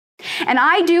And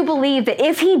I do believe that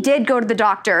if he did go to the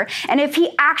doctor, and if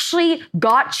he actually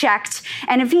got checked,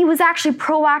 and if he was actually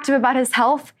proactive about his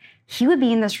health, he would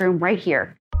be in this room right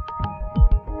here.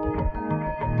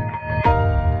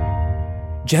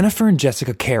 Jennifer and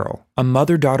Jessica Carroll, a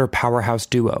mother-daughter powerhouse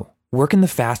duo, work in the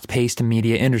fast-paced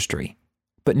media industry,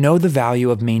 but know the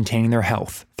value of maintaining their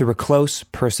health through a close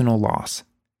personal loss.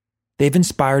 They've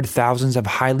inspired thousands of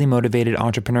highly motivated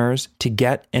entrepreneurs to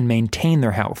get and maintain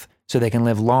their health so they can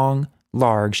live long,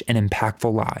 large, and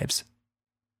impactful lives.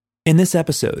 In this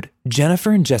episode,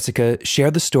 Jennifer and Jessica share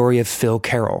the story of Phil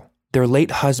Carroll, their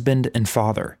late husband and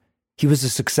father. He was a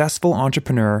successful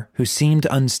entrepreneur who seemed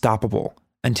unstoppable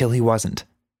until he wasn't.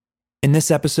 In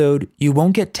this episode, you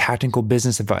won't get tactical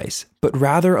business advice, but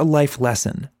rather a life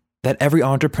lesson that every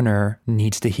entrepreneur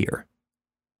needs to hear.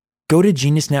 Go to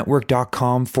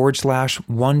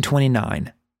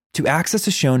geniusnetwork.com/129 to access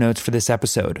the show notes for this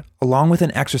episode, along with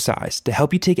an exercise to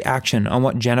help you take action on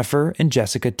what Jennifer and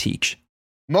Jessica teach.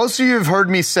 Most of you have heard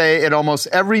me say at almost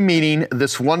every meeting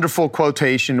this wonderful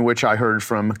quotation, which I heard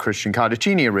from Christian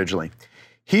Cotticini originally.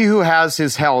 He who has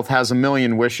his health has a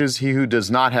million wishes. He who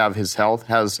does not have his health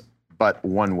has but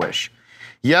one wish.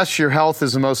 Yes, your health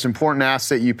is the most important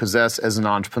asset you possess as an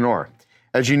entrepreneur.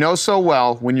 As you know so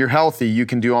well, when you're healthy, you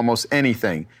can do almost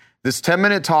anything. This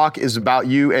 10-minute talk is about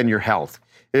you and your health.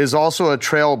 It is also a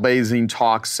trailblazing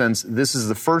talk since this is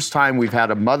the first time we've had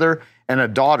a mother and a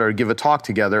daughter give a talk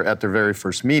together at their very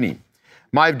first meeting.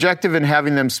 My objective in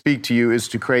having them speak to you is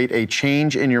to create a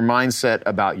change in your mindset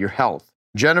about your health.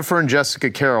 Jennifer and Jessica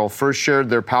Carroll first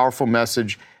shared their powerful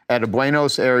message at a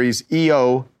Buenos Aires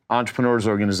EO Entrepreneurs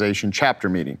Organization chapter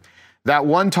meeting. That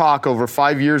one talk over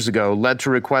 5 years ago led to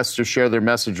requests to share their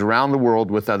message around the world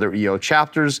with other EO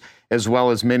chapters, as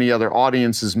well as many other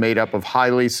audiences made up of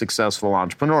highly successful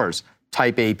entrepreneurs,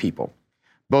 type A people.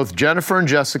 Both Jennifer and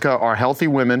Jessica are healthy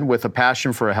women with a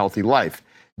passion for a healthy life.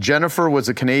 Jennifer was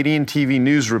a Canadian TV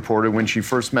news reporter when she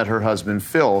first met her husband,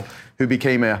 Phil, who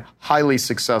became a highly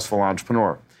successful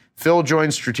entrepreneur. Phil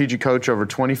joined Strategic Coach over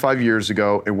 25 years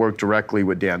ago and worked directly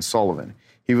with Dan Sullivan.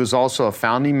 He was also a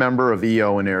founding member of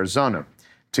EO in Arizona.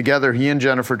 Together, he and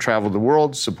Jennifer traveled the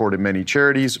world, supported many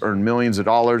charities, earned millions of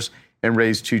dollars, and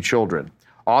raised 2 children.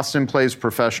 Austin plays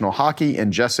professional hockey,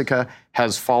 and Jessica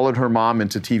has followed her mom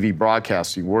into TV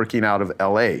broadcasting, working out of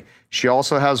LA. She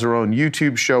also has her own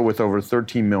YouTube show with over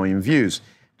 13 million views.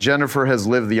 Jennifer has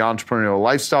lived the entrepreneurial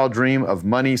lifestyle dream of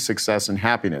money, success, and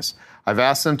happiness. I've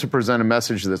asked them to present a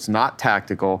message that's not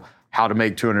tactical, how to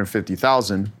make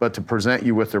 $250,000, but to present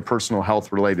you with their personal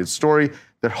health-related story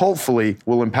that hopefully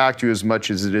will impact you as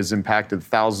much as it has impacted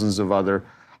thousands of other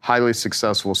highly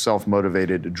successful,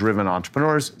 self-motivated, driven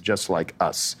entrepreneurs just like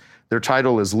us. Their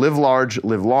title is Live Large,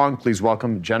 Live Long. Please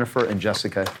welcome Jennifer and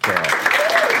Jessica Carroll.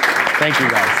 Thank you,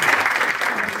 guys.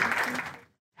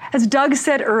 As Doug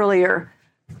said earlier,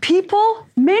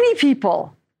 many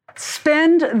people,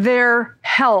 spend their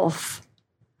health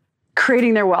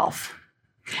creating their wealth.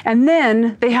 And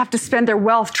then they have to spend their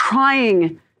wealth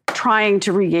trying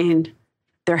to regain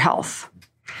their health.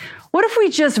 What if we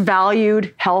just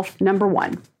valued health number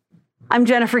one? I'm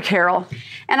Jennifer Carroll.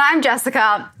 And I'm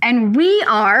Jessica, and we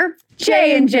are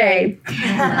J&J.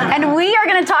 And we are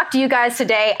going to talk to you guys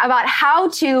today about how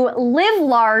to live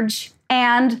large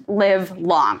and live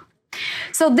long.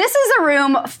 So this is a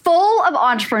room full of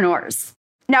entrepreneurs.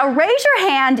 Now raise your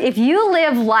hand if you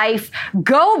live life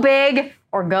go big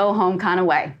or go home kind of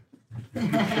way.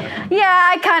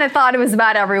 Yeah, I kind of thought it was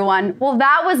about everyone. Well,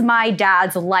 that was my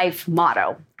dad's life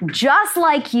motto. Just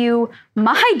like you,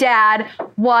 my dad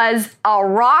was a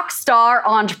rock star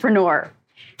entrepreneur.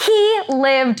 He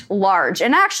lived large.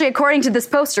 And actually, according to this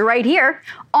poster right here,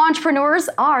 entrepreneurs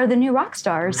are the new rock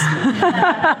stars.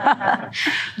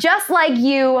 Just like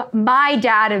you, my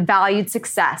dad valued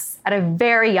success at a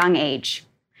very young age.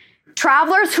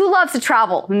 Travelers, who loves to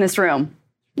travel in this room?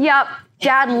 Yep,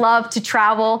 Dad loved to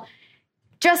travel.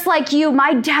 Just like you,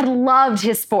 my dad loved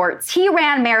his sports. He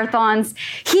ran marathons,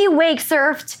 he wake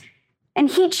surfed, and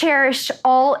he cherished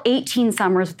all 18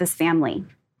 summers with his family.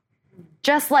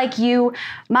 Just like you,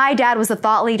 my dad was a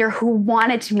thought leader who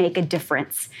wanted to make a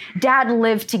difference. Dad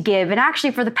lived to give. And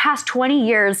actually, for the past 20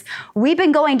 years, we've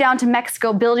been going down to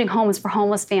Mexico building homes for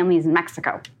homeless families in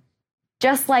Mexico.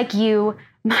 Just like you,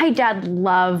 my dad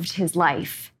loved his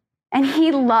life. And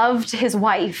he loved his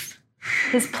wife,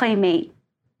 his playmate.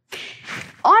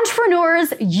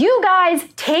 Entrepreneurs, you guys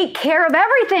take care of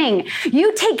everything.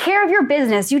 You take care of your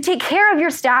business. You take care of your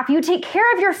staff. You take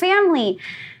care of your family.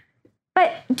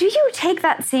 But do you take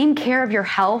that same care of your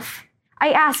health?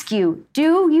 I ask you,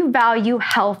 do you value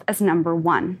health as number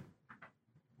one?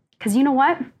 Because you know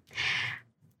what?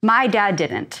 My dad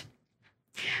didn't.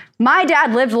 My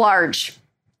dad lived large,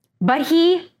 but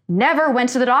he never went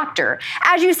to the doctor.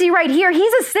 As you see right here,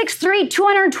 he's a 6'3",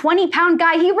 220-pound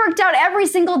guy. He worked out every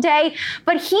single day,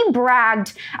 but he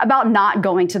bragged about not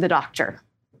going to the doctor.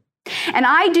 And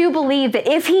I do believe that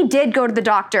if he did go to the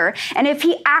doctor, and if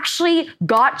he actually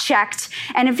got checked,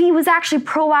 and if he was actually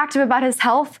proactive about his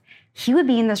health, he would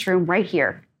be in this room right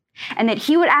here. And that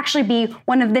he would actually be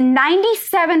one of the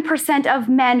 97% of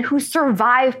men who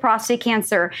survive prostate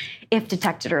cancer if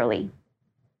detected early.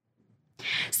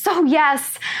 So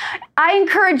yes, I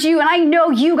encourage you, and I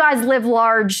know you guys live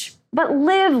large, but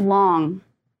live long.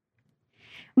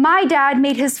 My dad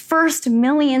made his first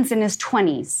millions in his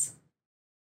 20s,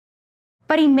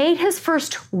 but he made his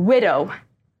first widow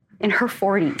in her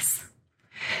 40s.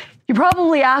 You're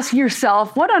probably asking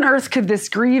yourself, what on earth could this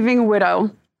grieving widow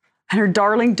and her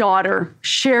darling daughter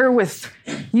share with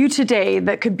you today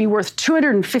that could be worth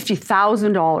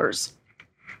 $250,000?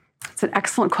 It's an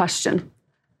excellent question.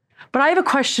 But I have a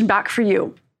question back for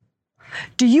you.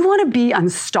 Do you want to be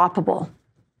unstoppable?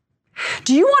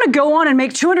 Do you want to go on and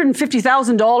make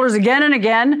 $250,000 again and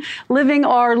again, living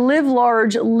our live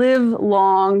large, live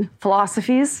long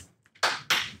philosophies?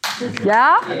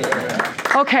 Yeah?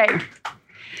 Okay.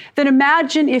 Then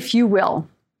imagine, if you will,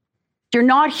 you're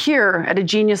not here at a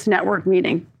Genius Network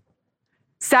meeting.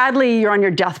 Sadly, you're on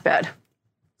your deathbed,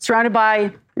 surrounded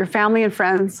by your family and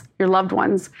friends, your loved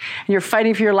ones, and you're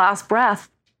fighting for your last breath.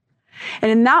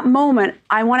 And in that moment,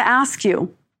 I want to ask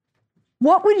you,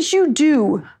 what would you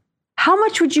do? How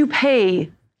much would you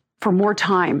pay for more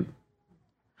time?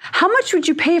 How much would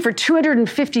you pay for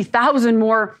 250,000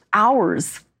 more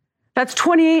hours? That's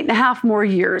 28 and a half more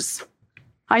years.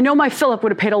 I know my Philip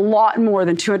would have paid a lot more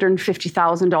than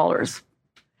 $250,000.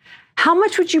 How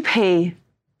much would you pay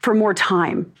for more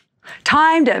time?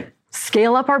 Time to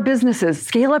scale up our businesses,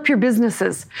 scale up your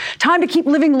businesses. Time to keep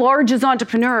living large as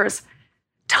entrepreneurs.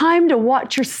 Time to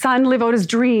watch your son live out his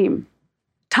dream.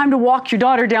 Time to walk your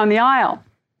daughter down the aisle.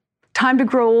 Time to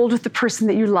grow old with the person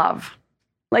that you love.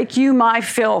 Like you, my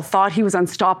Phil thought he was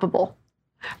unstoppable.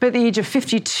 But at the age of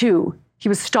 52, he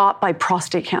was stopped by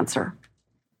prostate cancer.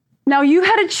 Now, you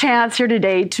had a chance here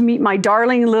today to meet my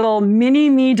darling little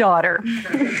mini-me daughter.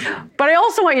 But I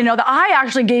also want you to know that I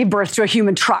actually gave birth to a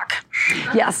human truck.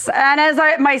 Yes, and as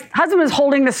my husband was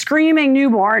holding the screaming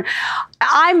newborn,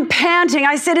 I'm panting.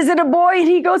 I said, "Is it a boy?" And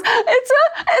he goes, it's a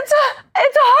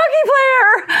hockey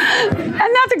player.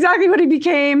 And that's exactly what he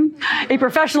became, a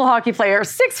professional hockey player.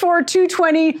 6'4",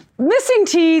 220, missing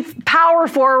teeth, power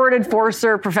forward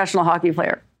enforcer, professional hockey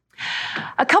player.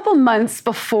 A couple months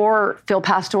before Phil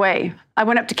passed away, I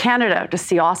went up to Canada to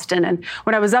see Austin. And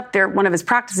when I was up there, one of his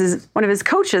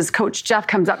coaches, Coach Jeff,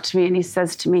 comes up to me and he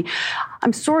says to me,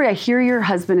 "I'm sorry, I hear your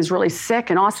husband is really sick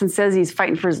and Austin says he's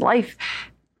fighting for his life.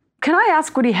 Can I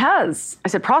ask what he has?" I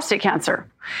said, "Prostate cancer."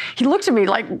 He looked at me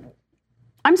like,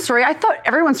 "I'm sorry, I thought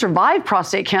everyone survived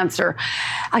prostate cancer."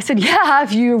 I said, "Yeah,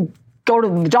 if you go to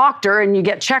the doctor and you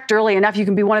get checked early enough, you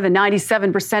can be one of the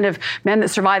 97% of men that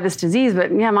survive this disease.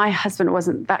 But yeah, my husband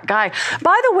wasn't that guy."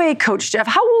 By the way, Coach Jeff,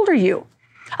 how old are you?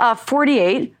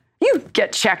 48. You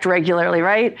get checked regularly,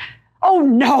 right? "Oh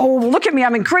no, look at me.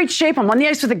 I'm in great shape. I'm on the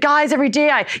ice with the guys every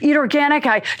day. I eat organic.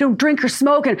 I don't drink or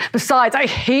smoke. And besides, I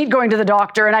hate going to the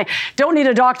doctor and I don't need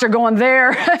a doctor going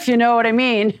there," if you know what I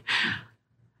mean.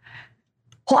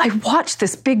 Well, I watched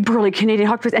this big burly Canadian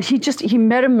hockey player and he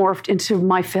metamorphed into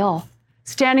my Phil,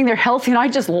 standing there healthy, and I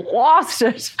just lost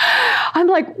it. I'm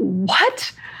like,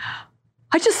 what?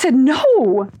 I just said,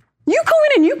 "No, you go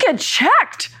in and you get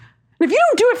checked. And if you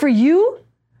don't do it for you,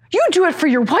 you do it for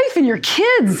your wife and your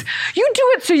kids. You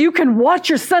do it so you can watch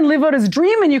your son live out his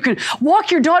dream and you can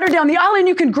walk your daughter down the aisle and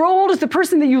you can grow old as the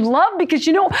person that you love, because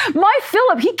you know, my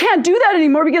Philip, he can't do that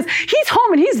anymore because he's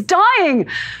home and he's dying.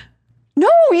 No,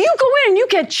 you go in and you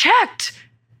get checked.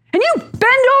 And you bend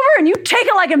over and you take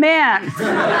it like a man."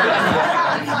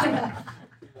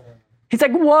 He's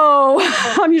like, "Whoa,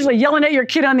 I'm usually yelling at your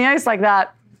kid on the ice like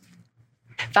that."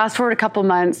 Fast forward a couple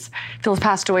months, Phil's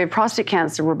passed away of prostate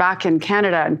cancer. We're back in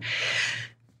Canada and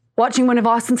watching one of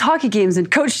Austin's hockey games, and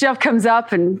Coach Jeff comes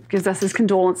up and gives us his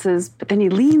condolences, but then he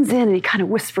leans in and he kind of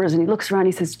whispers and he looks around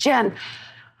and he says, "Jen,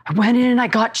 I went in and I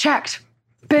got checked.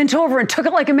 Bent over and took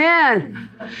it like a man.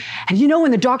 And you know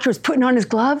when the doctor was putting on his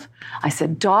glove, I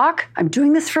said, 'Doc, I'm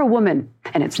doing this for a woman,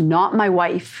 and it's not my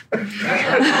wife.'"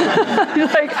 You're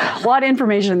like, a lot of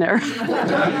information there.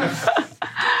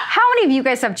 How many of you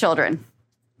guys have children?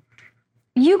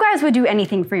 You guys would do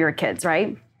anything for your kids,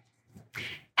 right?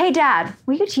 "Hey, Dad,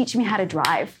 will you teach me how to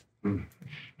drive?"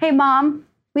 "Hey, Mom,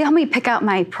 will you help me pick out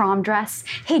my prom dress?"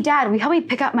 "Hey, Dad, will you help me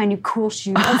pick out my new cool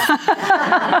shoes?"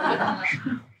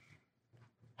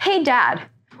 "Hey, Hey, Dad,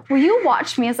 will you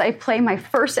watch me as I play my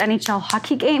first NHL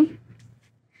hockey game?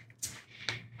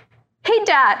 Hey,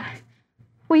 Dad,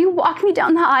 will you walk me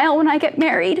down the aisle when I get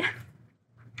married?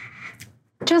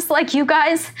 Just like you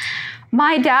guys,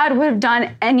 my dad would have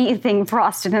done anything for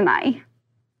Austin and I.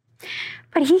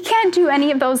 But he can't do any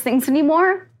of those things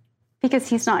anymore because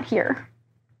he's not here.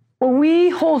 When we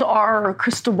hold our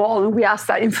crystal ball and we ask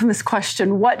that infamous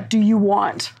question, what do you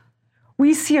want?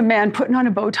 We see a man putting on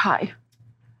a bow tie.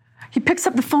 He picks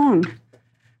up the phone.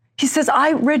 He says,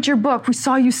 I read your book. We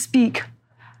saw you speak.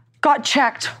 Got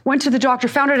checked, went to the doctor,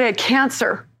 found out I had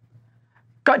cancer.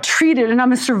 Got treated, and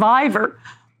I'm a survivor.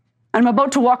 I'm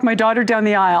about to walk my daughter down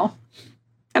the aisle.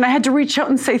 And I had to reach out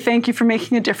and say thank you for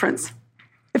making a difference.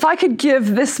 If I could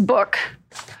give this book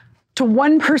to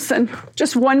one person,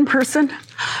 just one person,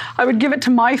 I would give it to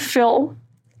my Phil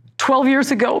 12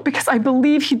 years ago, because I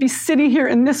believe he'd be sitting here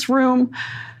in this room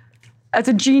as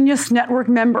a Genius Network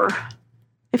member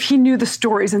if he knew the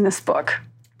stories in this book.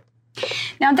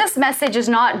 Now, this message is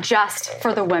not just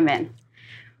for the women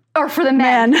or for the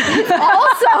men. It's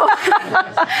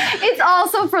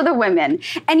also for the women.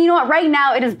 And you know what? Right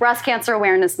now, it is Breast Cancer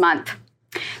Awareness Month.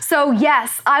 So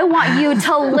yes, I want you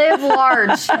to live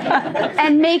large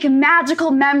and make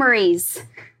magical memories.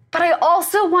 But I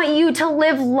also want you to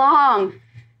live long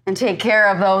and take care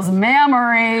of those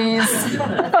memories.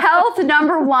 Health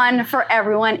 #1 for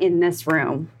everyone in this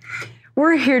room.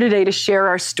 We're here today to share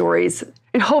our stories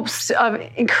in hopes of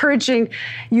encouraging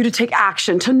you to take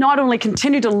action, to not only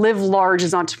continue to live large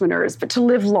as entrepreneurs, but to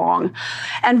live long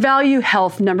and value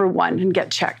health #1 and get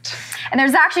checked. And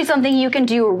there's actually something you can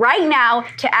do right now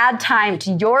to add time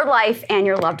to your life and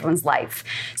your loved one's life.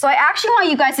 So I actually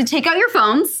want you guys to take out your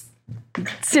phones.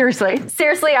 Seriously,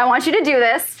 I want you to do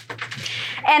this.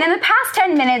 And in the past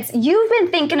 10 minutes, you've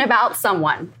been thinking about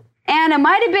someone. And it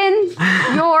might have been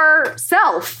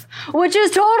yourself, which is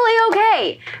totally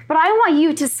okay. But I want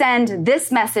you to send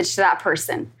this message to that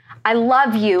person. I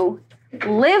love you.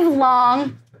 Live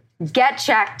long, get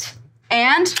checked,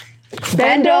 and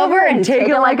bend over and take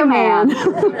it like a man.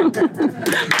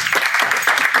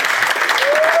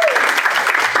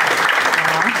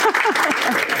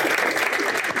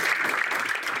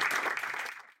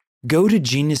 Go to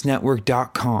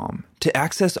geniusnetwork.com to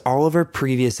access all of our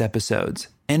previous episodes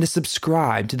and to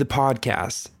subscribe to the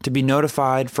podcast to be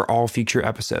notified for all future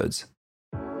episodes.